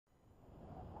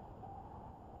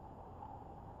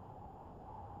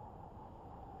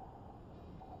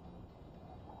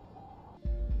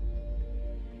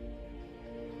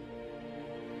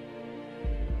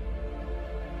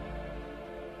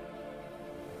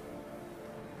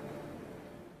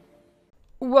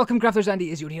Welcome crafters,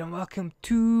 andyisyoda here, and welcome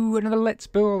to another Let's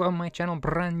Build on my channel,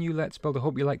 brand new Let's Build. I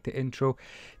hope you liked the intro.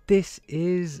 This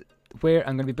is where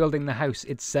I'm going to be building the house.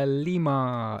 It's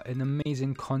Xalima, an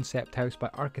amazing concept house by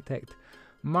architect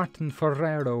Martin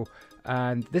Ferrero.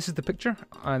 And this is the picture,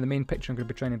 the main picture. I'm going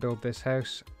to be trying to build this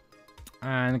house. And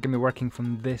I'm going to be working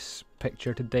from this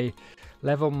picture today,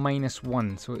 level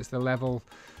 -1. So it's the level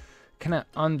kind of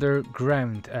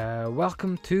underground.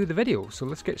 Welcome to the video. So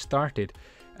let's get started.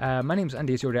 My name's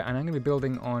andyisyoda and I'm going to be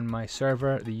building on my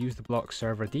server, the use the block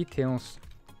server. Details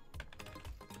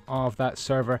of that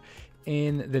server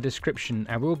in the description.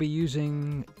 I will be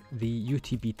using the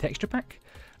UTB texture pack.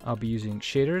 I'll be using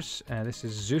shaders. This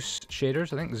is Zeus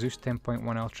shaders, I think Zeus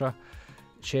 10.1 Ultra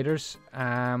shaders.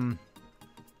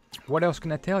 What else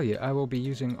can I tell you? I will be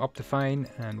using Optifine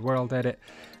and World Edit,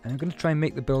 and I'm going to try and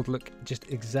make the build look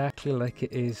just exactly like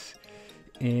it is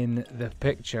in the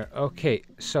picture. Okay,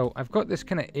 so I've got this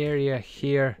kind of area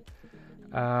here.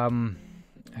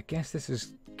 I guess this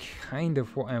is kind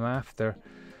of what I'm after.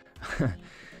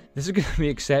 This is going to be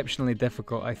exceptionally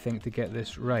difficult, I think, to get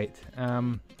this right.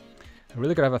 I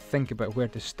really got to have a think about where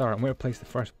to start and where to place the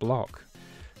first block.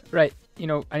 Right, you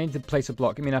know, I need to place a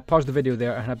block. I mean, I paused the video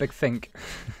there and had a big think.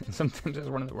 Sometimes that's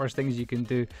one of the worst things you can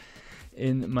do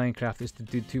in Minecraft, is to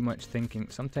do too much thinking.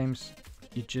 Sometimes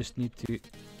you just need to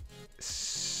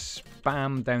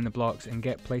spam down the blocks and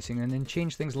get placing, and then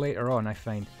change things later on, I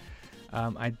find.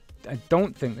 I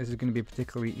don't think this is going to be a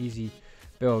particularly easy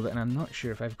build, and I'm not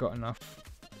sure if I've got enough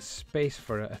space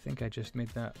for it. I think I just made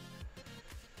that.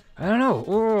 I don't know.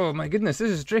 Oh my goodness,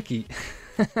 this is tricky.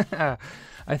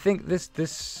 I think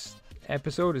this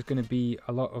episode is going to be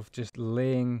a lot of just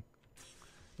laying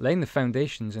the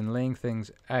foundations and laying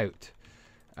things out.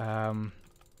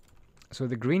 So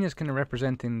the green is kind of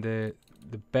representing the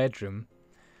bedroom,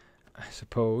 I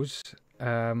suppose.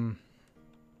 Oh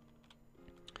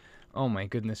my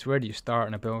goodness, where do you start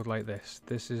on a build like this?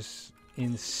 This is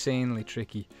insanely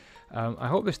tricky. I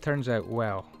hope this turns out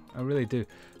well. I really do.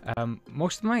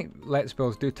 Most of my Let's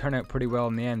Builds do turn out pretty well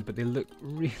in the end, but they look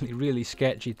really, really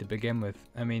sketchy to begin with.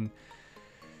 I mean,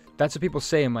 that's what people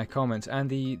say in my comments. And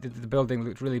the building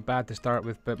looked really bad to start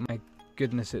with, but my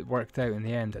goodness, it worked out in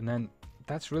the end. And then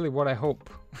that's really what I hope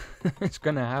is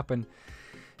going to happen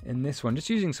in this one. Just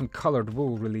using some coloured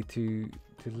wool really to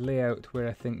lay out where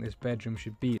I think this bedroom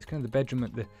should be. It's kind of the bedroom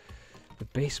at the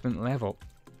basement level.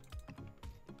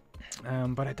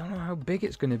 But I don't know how big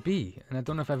it's going to be, and I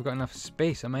don't know if I've got enough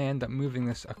space. I might end up moving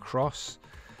this across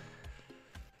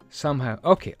somehow.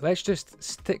 Okay, let's just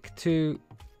stick to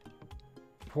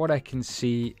what I can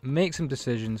see, make some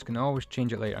decisions, can always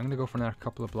change it later. I'm going to go for another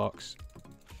couple of blocks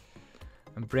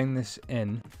and bring this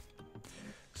in.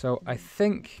 So I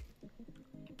think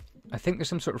there's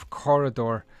some sort of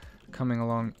corridor coming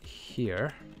along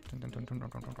here. And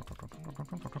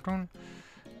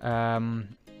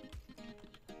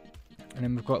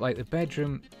then we've got like the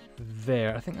bedroom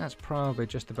there. I think that's probably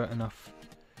just about enough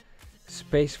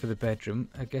space for the bedroom.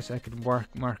 I guess I could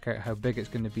mark out how big it's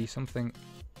going to be. Something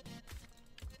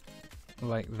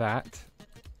like that.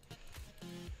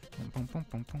 Is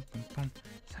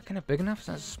that kind of big enough? Is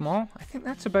that small? I think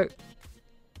that's about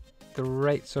the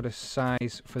right sort of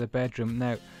size for the bedroom.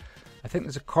 Now, I think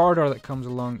there's a corridor that comes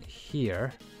along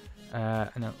here.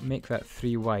 And I'll make that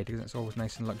 3 wide because it's always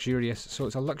nice and luxurious. So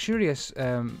it's a luxurious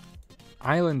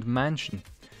island mansion,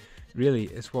 really,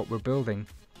 is what we're building.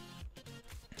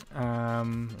 Let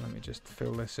me just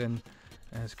fill this in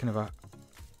as kind of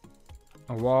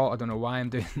a wall. I don't know why I'm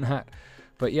doing that,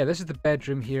 but yeah, this is the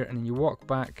bedroom here, and then you walk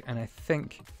back, and I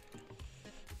think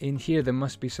in here there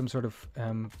must be some sort of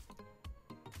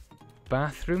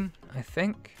bathroom, I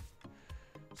think,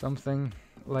 something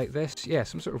like this. Yeah,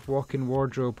 some sort of walk-in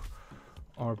wardrobe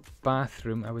or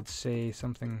bathroom, I would say,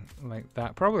 something like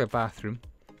that. Probably a bathroom.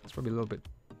 It's probably a little bit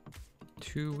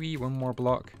too wee. One more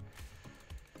block.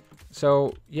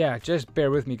 So yeah, just bear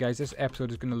with me, guys. This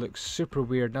episode is going to look super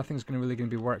weird. Nothing's really going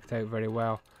to be worked out very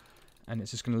well, and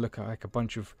it's just going to look like a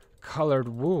bunch of coloured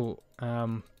wool.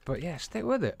 But yeah, stick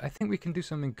with it. I think we can do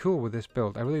something cool with this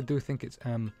build. I really do think it's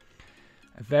a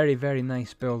very, very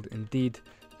nice build indeed.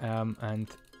 And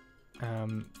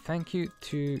thank you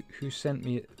to who sent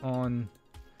me it on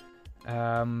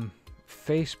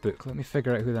Facebook. Let me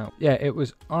figure out who that was. Yeah, it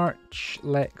was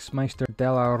Archlexmeister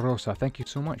Della Rosa. Thank you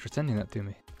so much for sending that to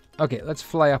me. Okay, let's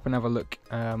fly up and have a look.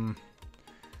 So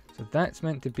that's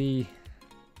meant to be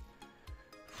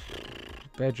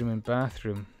bedroom and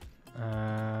bathroom.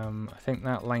 I think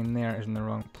that line there is in the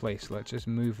wrong place. Let's just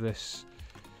move this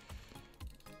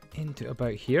into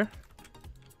about here.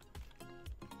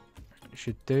 It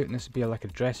should do, and this would be like a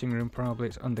dressing room probably.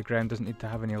 It's underground, doesn't need to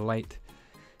have any light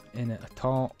in it at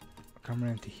all. Come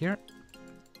around to here.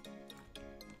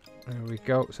 There we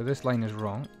go. So this line is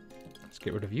wrong. Let's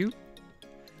get rid of you.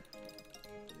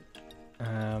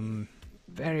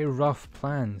 Very rough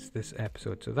plans this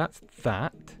episode. So that's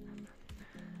that.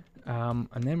 And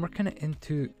then we're kind of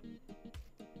into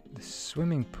the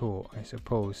swimming pool, I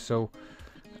suppose. So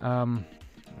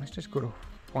let's just go to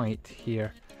white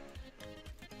here.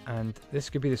 And this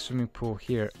could be the swimming pool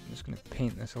here. I'm just going to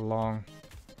paint this along.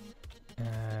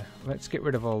 Let's get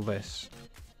rid of all this.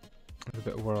 A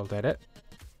bit of world edit.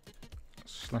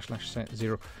 / set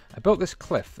 0. I built this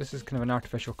cliff. This is kind of an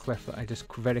artificial cliff that I just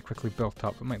very quickly built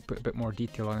up. I might put a bit more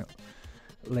detail on it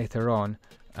later on.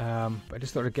 But I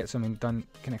just thought I'd get something done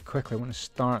kind of quickly. I want to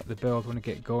start the build, I want to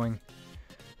get going.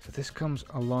 So this comes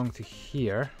along to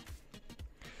here.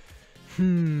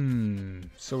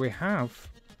 So we have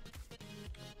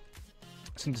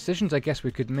some decisions I guess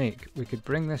we could make. We could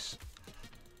bring this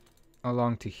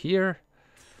along to here.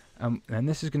 And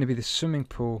this is going to be the swimming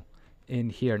pool in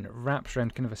here. And it wraps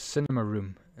around kind of a cinema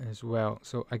room as well.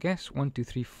 So I guess 1, 2,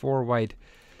 3, 4 wide.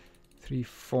 3,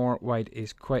 4 wide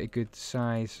is quite a good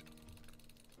size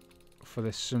for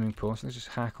this swimming pool. So let's just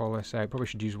hack all this out. Probably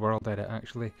should use world edit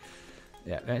actually.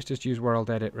 Yeah, let's just use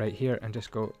world edit right here and just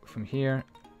go from here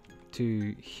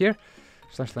to here.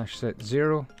 / set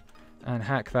 0 and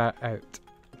hack that out.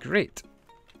 Great.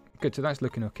 Good, so that's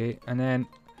looking okay. And then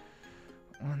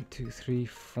 1, 2, 3,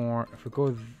 4. If we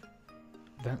go,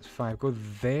 that's 5. Go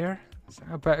there. Is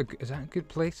that a good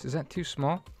place? Is that too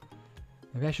small?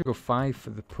 Maybe I should go 5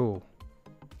 for the pool.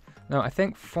 No, I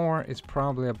think 4 is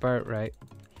probably about right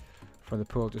for the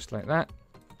pool, just like that.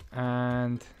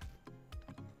 And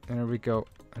there we go.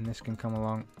 And this can come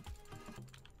along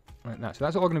like that. So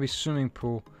that's all going to be swimming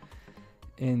pool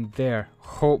in there,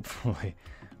 hopefully.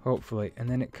 Hopefully. And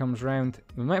then it comes round.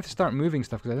 We might have to start moving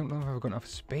stuff because I don't know if I've got enough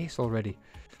space already.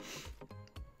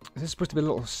 This is supposed to be a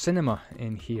little cinema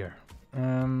in here.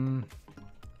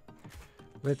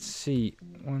 Let's see.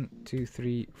 1, 2,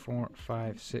 3, 4,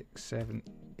 5, 6, 7,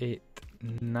 8,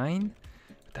 9.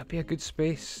 Would that be a good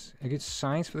space? A good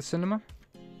size for the cinema?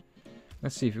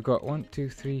 Let's see. If we've got 1, 2,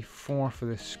 3, 4 for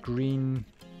the screen.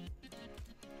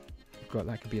 We've got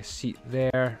that could be a seat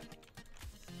there.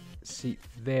 Seat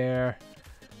there.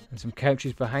 And some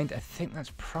couches behind. I think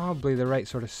that's probably the right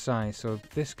sort of size. So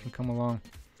this can come along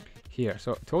here.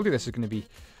 So I told you this is going to be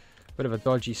a bit of a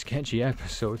dodgy, sketchy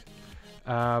episode.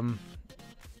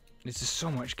 It's just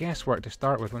so much guesswork to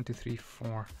start with. 1, 2, 3,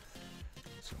 4.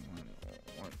 So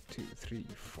 1, 2, 3,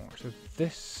 4. So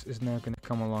this is now going to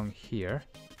come along here.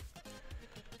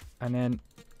 And then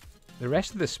the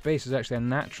rest of the space is actually a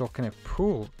natural kind of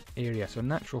pool area. So a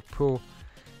natural pool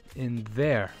in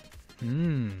there.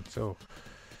 So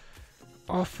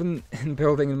often in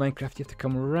building in Minecraft you have to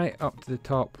come right up to the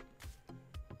top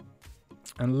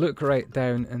and look right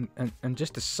down and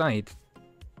just decide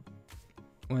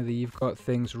whether you've got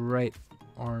things right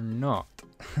or not.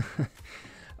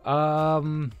 Oh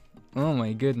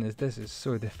my goodness, this is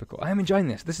so difficult. I'm enjoying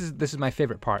this. This is my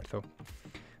favorite part though.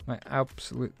 My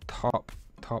absolute top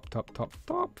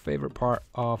favorite part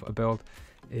of a build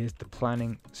is the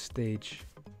planning stage.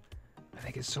 I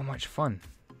think it's so much fun.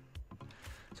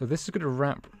 So this is going to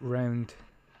wrap round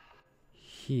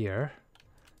here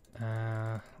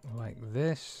like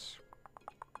this.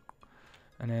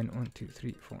 And then 1, 2,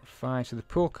 3, 4, 5. So the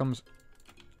pool comes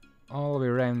all the way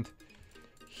around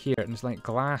here. And it's like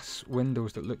glass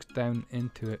windows that looks down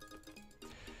into it.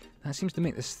 That seems to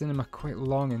make the cinema quite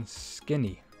long and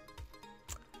skinny.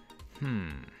 It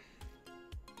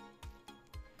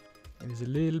is a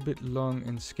little bit long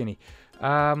and skinny.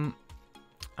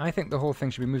 I think the whole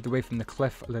thing should be moved away from the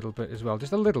cliff a little bit as well.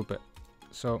 Just a little bit.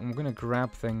 So I'm going to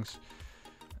grab things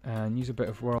and use a bit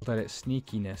of world edit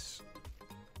sneakiness.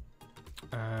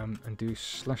 And do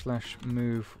 /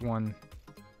 move 1.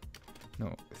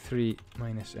 No, 3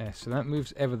 minus S. So that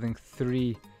moves everything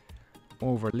 3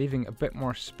 over, leaving a bit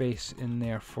more space in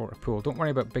there for a pool. Don't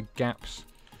worry about big gaps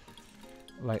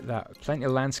like that. Plenty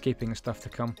of landscaping and stuff to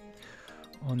come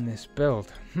on this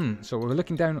build. So we're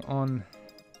looking down on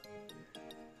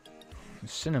the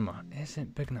cinema.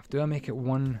 Isn't big enough. Do I make it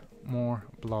 1 more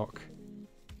block?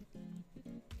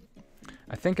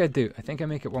 I think I do. I think I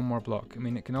make it 1 more block. I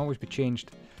mean, it can always be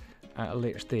changed at a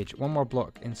later stage. 1 more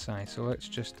block in size. So let's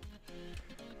just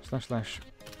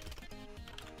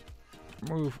 /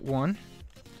 move 1.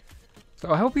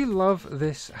 So I hope you love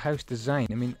this house design.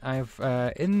 I mean, I've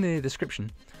in the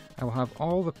description, I will have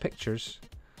all the pictures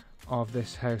of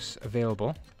this house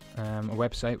available. A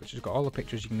website which has got all the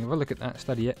pictures. You can have a look at that,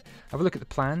 study it, have a look at the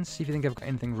plans, see if you think I've got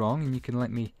anything wrong, and you can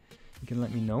let me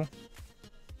know.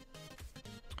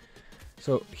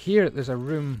 So here there's a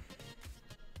room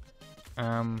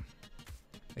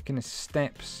that kind of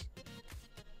steps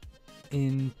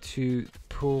into the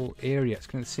pool area. It's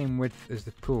kind of the same width as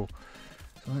the pool.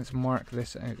 So let's mark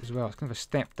this out as well. It's kind of a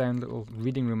step down little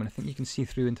reading room, and I think you can see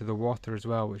through into the water as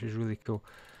well, which is really cool.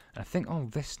 And I think all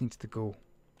this needs to go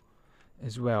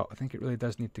as well. I think it really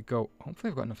does need to go. Hopefully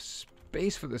I've got enough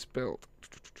space for this build.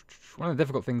 One of the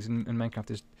difficult things in Minecraft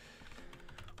is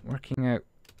working out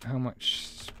how much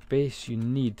space you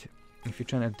need if you're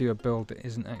trying to do a build that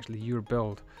isn't actually your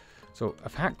build. So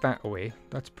I've hacked that away.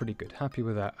 That's pretty good. Happy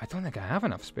with that. I don't think I have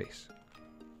enough space.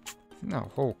 I think that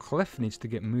whole cliff needs to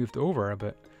get moved over a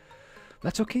bit.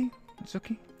 That's okay. It's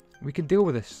okay. We can deal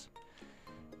with this.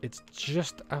 It's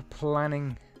just a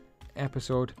planning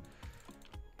episode.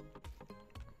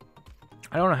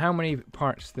 I don't know how many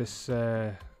parts this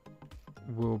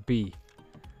will be.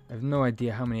 I have no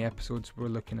idea how many episodes we're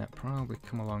looking at. Probably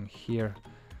come along here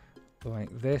like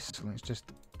this. Let's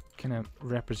just kind of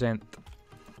represent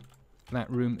that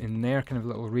room in there, kind of a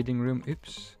little reading room.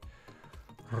 Oops,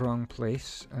 wrong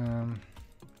place.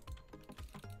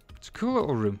 It's a cool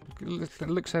little room. It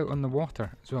looks out on the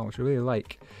water as well, which I really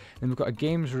like. Then we've got a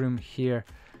games room here,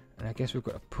 and I guess we've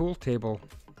got a pool table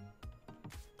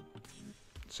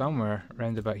somewhere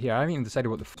around about here. I haven't even decided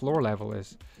what the floor level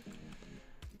is.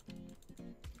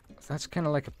 So that's kind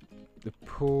of like the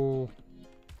pool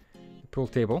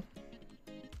table.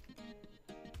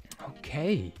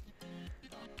 Okay.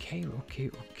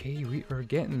 Okay, we are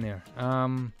getting there.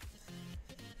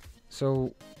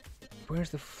 So where's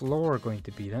the floor going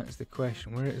to be? That's the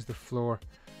question. Where is the floor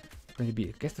going to be?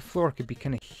 I guess the floor could be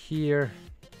kind of here.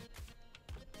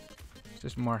 Let's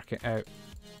just mark it out.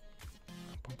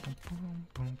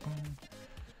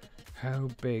 How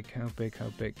big?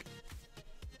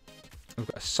 We've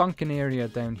got a sunken area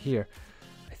down here.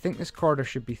 I think this corridor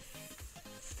should be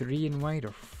 3 in wide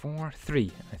or 4?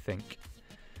 3, I think.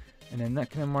 And then that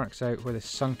kind of marks out where the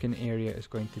sunken area is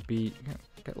going to be.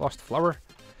 Get lost flower.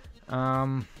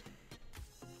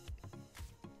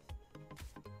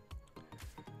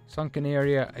 Sunken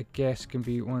area, I guess, can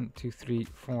be 1, 2, 3,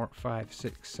 4, 5,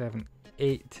 6, 7,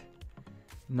 8,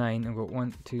 9. I've got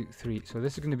 1, 2, 3. So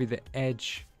this is going to be the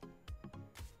edge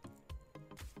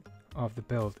of the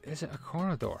build. Is it a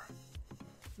corridor?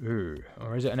 Ooh.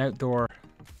 Or is it an outdoor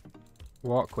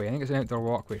walkway? I think it's an outdoor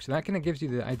walkway. So that kind of gives you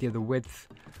the idea of the width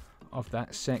of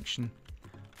that section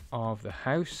of the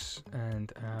house.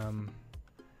 And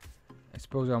I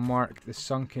suppose I'll mark the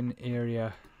sunken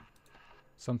area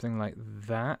something like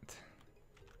that.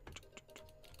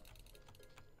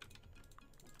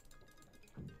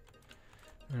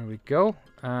 There we go.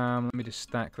 Let me just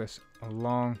stack this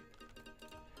along.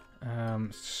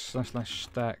 Slash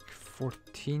stack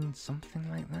 14, something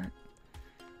like that.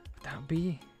 Would that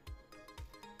be?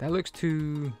 That looks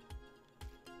too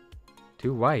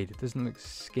wide. It doesn't look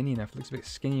skinny enough. It looks a bit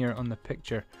skinnier on the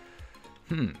picture.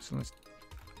 So let's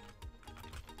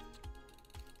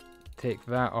take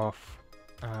that off.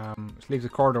 Let's leave the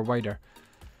corridor wider.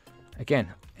 Again,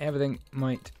 everything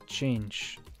might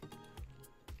change.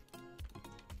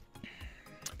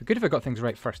 It'd be good if I got things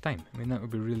right first time. I mean, that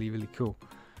would be really, really cool.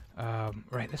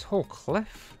 Right, this whole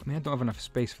cliff. I mean, I don't have enough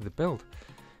space for the build.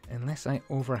 Unless I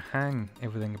overhang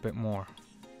everything a bit more.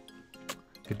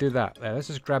 Could do that. Let's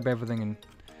just grab everything and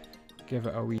give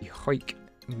it a wee hike,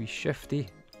 a wee shifty.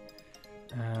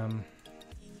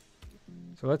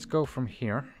 So let's go from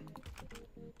here.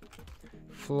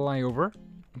 Fly over.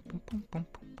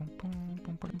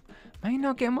 Might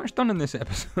not get much done in this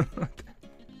episode.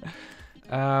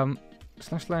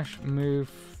 Slash move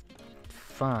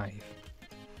 5.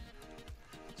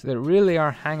 So they really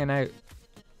are hanging out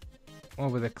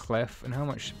over the cliff. And how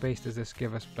much space does this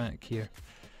give us back here?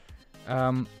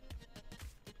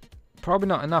 Probably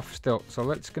not enough still. So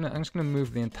I'm just gonna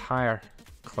move the entire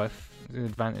cliff. The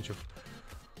advantage of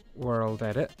world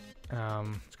edit.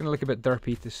 It's gonna look a bit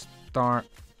derpy to start.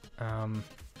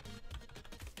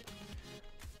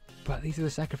 But these are the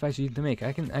sacrifices you need to make.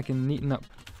 I can neaten up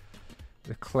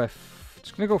the cliff.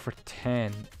 Just gonna go for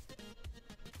 10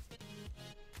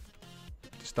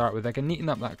 to start with. I can neaten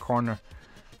up that corner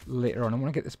later on. I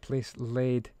want to get this place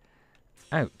laid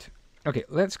out. Okay,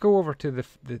 let's go over to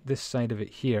this side of it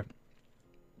here.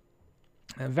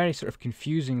 A very sort of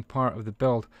confusing part of the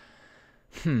build.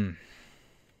 So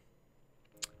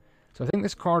I think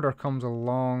this corridor comes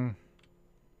along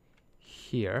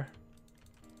here.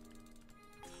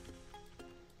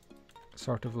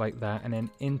 Sort of like that, and then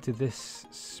into this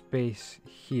space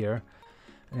here.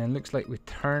 And then looks like we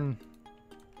turn,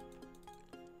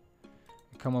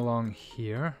 come along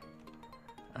here.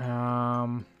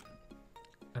 And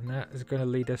and that is going to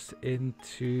lead us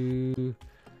into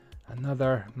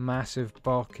another massive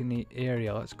balcony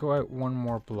area. Let's go out one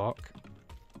more block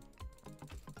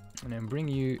and then bring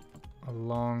you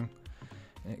along.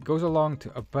 It goes along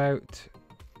to about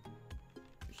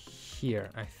here,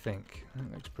 I think.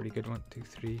 That looks pretty good. 1, 2,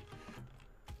 3,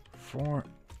 4,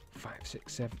 5,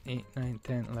 6, 7, 8, 9,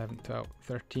 10, 11, 12,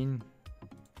 13,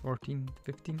 14,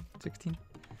 15, 16,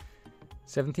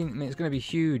 17. I mean, it's going to be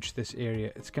huge, this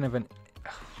area. It's kind of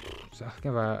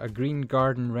a green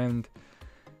garden round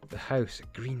the house, a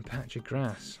green patch of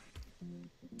grass.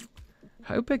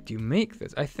 How big do you make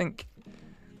this? I think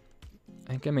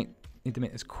I need to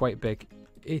make this quite big.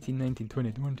 18, 19,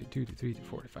 20, 21, 22, 23,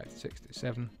 24, 25, 26,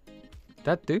 27.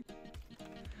 That do?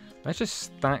 Let's just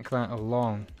stack that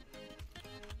along.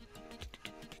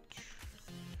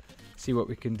 See what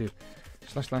we can do. /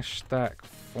 stack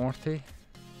 40.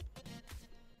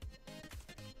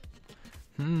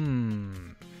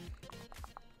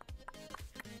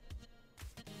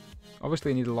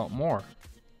 Obviously I need a lot more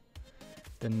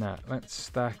than that. Let's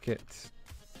stack it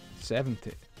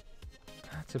 70.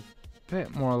 That's a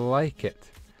bit more like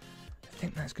it. I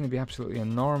think that's going to be absolutely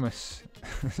enormous.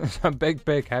 It's a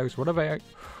big house. What have I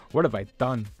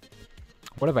done?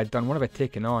 What have I done? What have I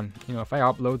taken on? You know, if I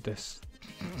upload this,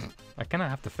 I kind of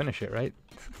have to finish it, right?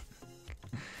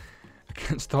 I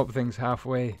can't stop things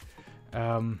halfway.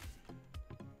 Look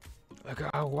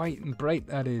at how white and bright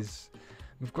that is.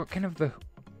 We've got kind of like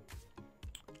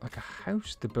a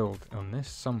house to build on this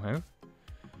somehow.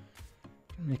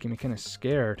 Making me kind of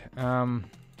scared. So I'm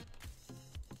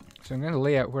going to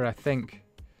lay out where I think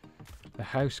the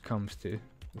house comes to,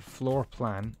 the floor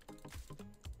plan.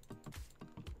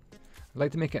 I'd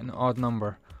like to make it an odd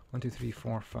number. 1, 2, 3,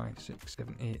 4, 5, 6,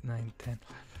 7, 8, 9, 10, 11,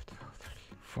 12,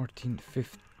 13, 14,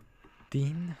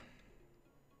 15.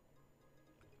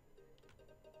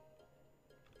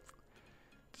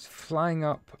 It's flying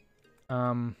up.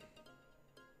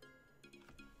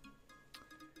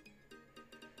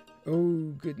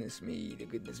 Oh goodness me!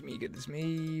 Goodness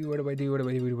me! What do I do?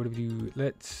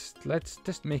 Let's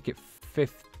just make it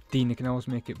 15. You can always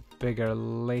make it bigger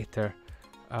later.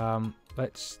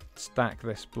 Let's stack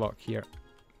this block here.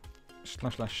 /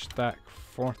 stack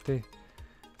 40.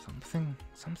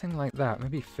 Something like that.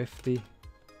 Maybe 50.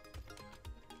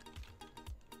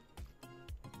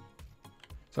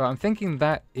 So I'm thinking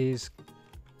that is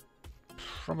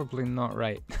probably not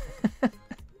right.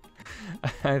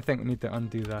 I think we need to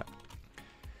undo that.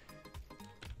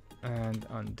 And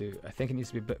undo. I think it needs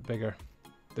to be a bit bigger.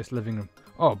 This living room.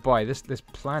 Oh boy, this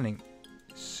planning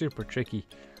is super tricky.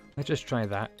 Let's just try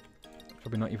that.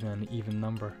 Probably not even an even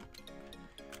number.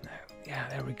 Now, yeah,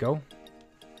 there we go.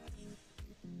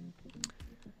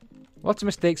 Lots of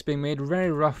mistakes being made.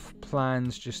 Very rough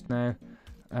plans just now.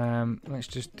 Let's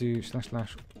just do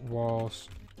 / walls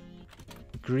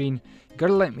green. You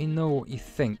gotta let me know what you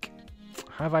think.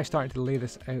 Have I started to lay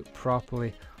this out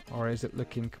properly, or is it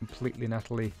looking completely and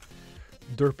utterly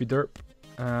derpy derp?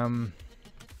 I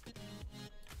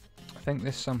think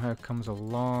this somehow comes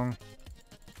along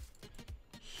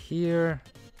here.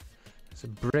 There's a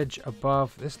bridge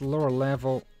above this lower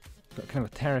level. Got kind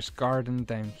of a terrace garden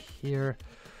down here.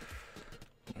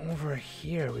 Over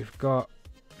here we've got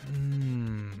I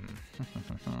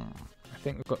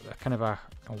think we've got a kind of a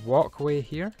walkway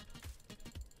here.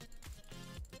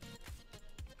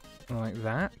 Like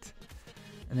that.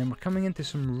 And then we're coming into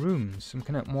some rooms, some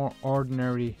kind of more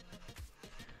ordinary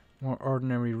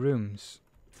rooms.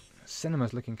 The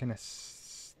cinema's looking kind of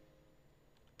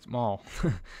small.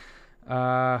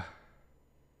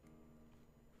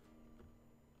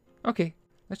 Okay,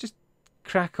 let's just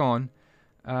crack on.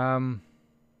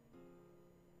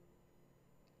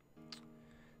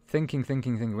 Thinking.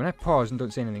 When I pause and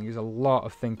don't say anything, there's a lot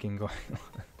of thinking going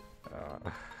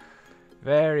on.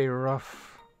 Very rough.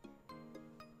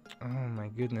 Oh my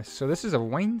goodness. So this is a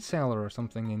wine cellar or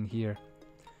something in here.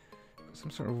 Some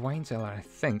sort of wine cellar, I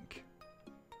think.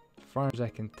 As far as I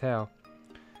can tell.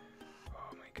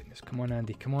 Oh my goodness. Come on,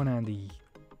 Andy.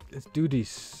 Let's do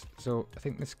this. So I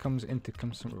think this comes into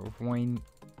some sort of wine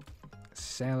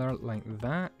cellar like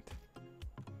that.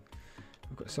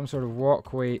 We've got some sort of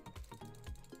walkway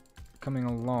coming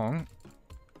along.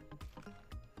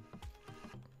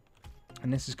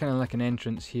 And this is kind of like an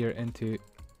entrance here into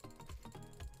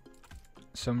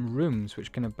some rooms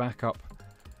which kind of back up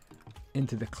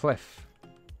into the cliff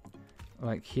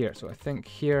like here. So I think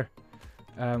here,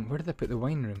 where did I put the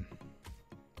wine room?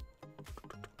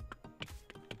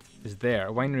 Is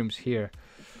there. Wine room's here,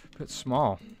 but it's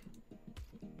small.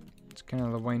 It's kind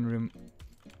of the wine room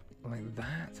like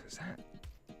that. Is that?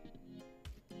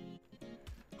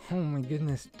 Oh my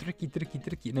goodness, tricky, tricky,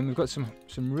 tricky. And then we've got some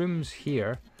rooms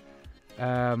here.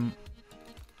 Some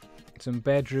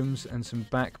bedrooms and some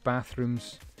back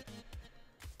bathrooms.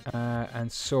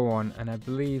 And so on. And I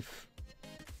believe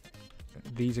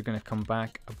these are going to come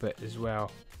back a bit as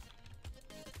well.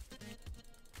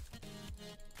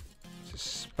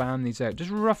 Just spam these out.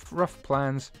 Just rough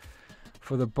plans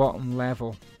for the bottom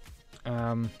level.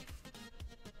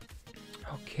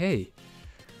 Okay.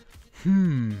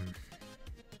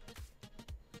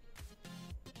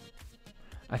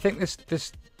 I think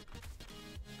this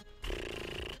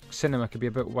cinema could be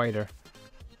a bit wider.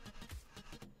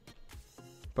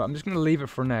 But I'm just going to leave it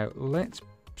for now. Let's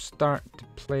start to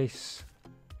place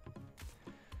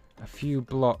a few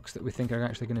blocks that we think are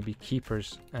actually going to be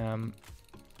keepers.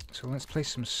 So let's place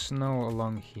some snow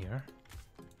along here.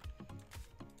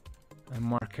 And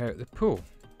mark out the pool.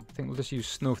 I think we'll just use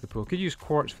snow for the pool. Could use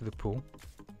quartz for the pool.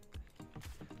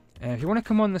 If you want to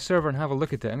come on the server and have a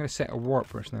look at it, I'm going to set a warp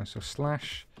first now. So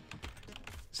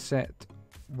 / set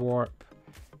warp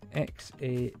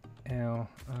Xalima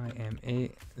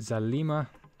Xalima.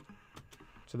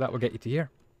 So that will get you to here.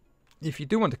 If you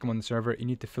do want to come on the server, you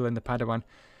need to fill in the Padawan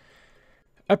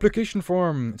application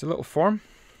form. It's a little form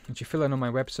that you fill in on my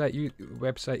website.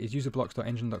 Website is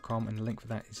userblocks.engine.com, and the link for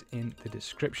that is in the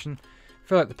description.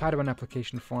 Fill out the Padawan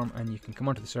application form and you can come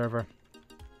onto the server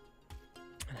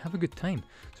and have a good time.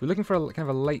 So we're looking for kind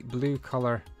of a light blue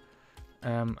colour.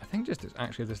 I think just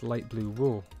actually this light blue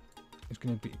wool is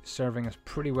going to be serving us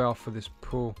pretty well for this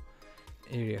pool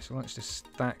area. So let's just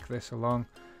stack this along.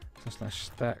 So /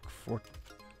 stack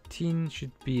 14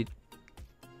 should be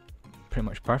pretty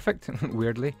much perfect,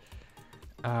 weirdly.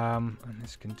 And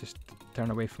this can just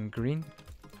turn away from green.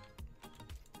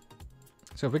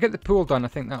 So if we get the pool done, I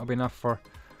think that'll be enough for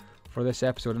this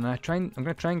episode. And I'm going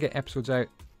to try and get episodes out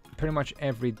pretty much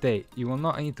every day. You will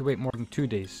not need to wait more than 2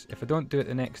 days. If I don't do it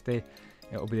the next day,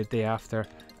 it'll be the day after.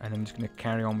 And I'm just going to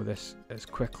carry on with this as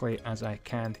quickly as I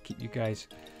can to keep you guys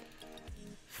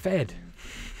fed.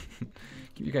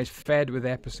 Keep you guys fed with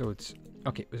episodes.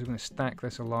 Okay, so we're going to stack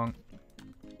this along.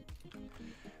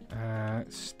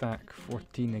 Stack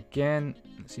 14 again.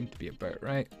 It seemed to be about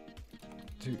right.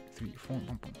 2, 3, 4.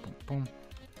 Boom, boom, boom, boom.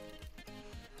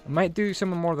 I might do some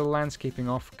more of the landscaping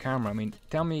off camera. I mean,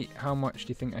 tell me how much do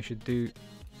you think I should do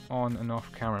on and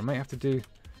off camera. I might have to do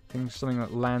something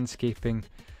like landscaping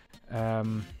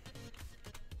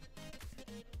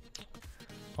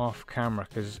off camera,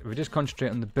 because if we just concentrate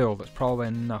on the build, that's probably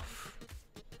enough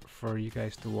for you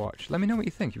guys to watch. Let me know what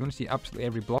you think. If you want to see absolutely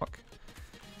every block,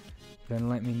 then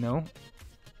let me know.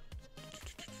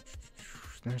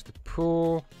 There's the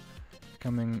pool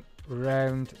coming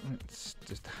round. Let's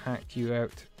just hack you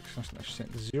out. Let's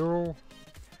set 0.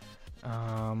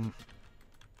 And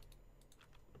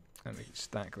we can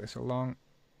stack this along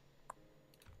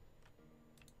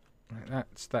like that.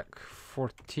 Stack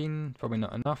 14, probably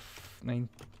not enough.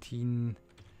 19,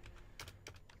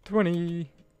 20.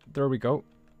 There we go.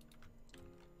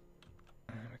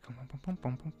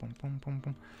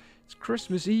 It's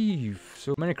Christmas Eve,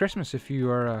 so Merry Christmas if you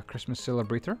are a Christmas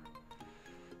celebrator.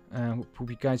 Hope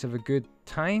you guys have a good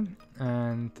time,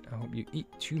 and I hope you eat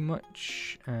too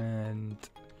much and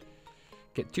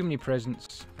get too many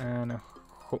presents, and I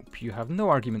hope you have no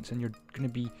arguments and you're going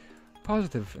to be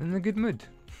positive and in a good mood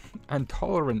and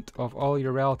tolerant of all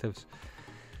your relatives.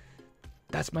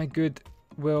 That's my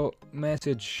goodwill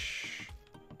message.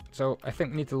 So I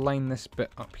think we need to line this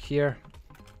bit up here.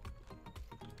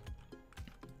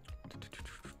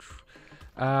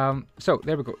 So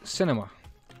there we go. Cinema,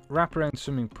 wraparound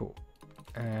swimming pool,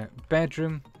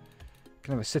 bedroom,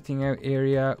 kind of a sitting out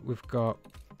area. We've got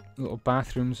little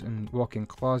bathrooms and walk-in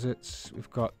closets. We've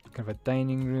got kind of a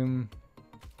dining room,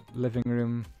 living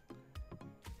room.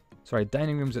 Sorry,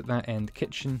 dining room's at that end.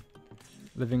 Kitchen,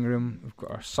 living room. We've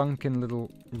got our sunken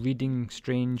little reading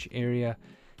strange area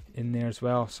in there as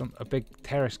well. A big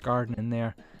terrace garden in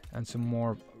there, and some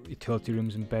more utility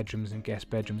rooms and bedrooms and guest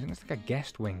bedrooms. And it's like a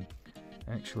guest wing,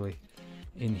 actually,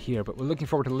 in here. But we're looking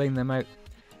forward to laying them out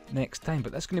next time.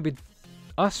 But that's going to be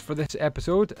us for this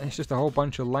episode. It's just a whole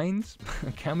bunch of lines.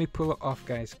 Can we pull it off,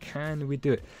 guys? Can we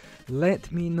do it?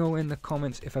 Let me know in the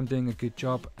comments if I'm doing a good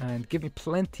job, and give me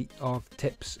plenty of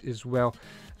tips as well.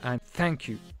 And thank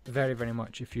you very, very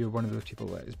much if you're one of those people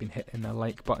that has been hitting the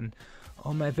like button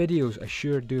on my videos. I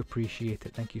sure do appreciate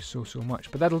it. Thank you so, so much.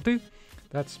 But that'll do.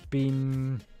 That's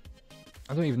been...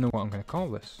 I don't even know what I'm going to call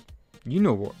this. You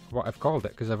know what I've called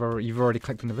it, because you've already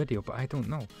clicked on the video, but I don't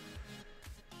know.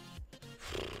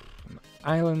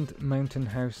 Island Mountain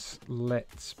House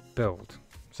Let's Build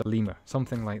Xalima,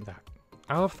 something like that.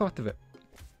 I'll have thought of it.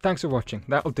 Thanks for watching.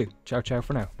 That'll do. Ciao, ciao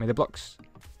for now. May the blocks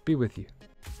be with you.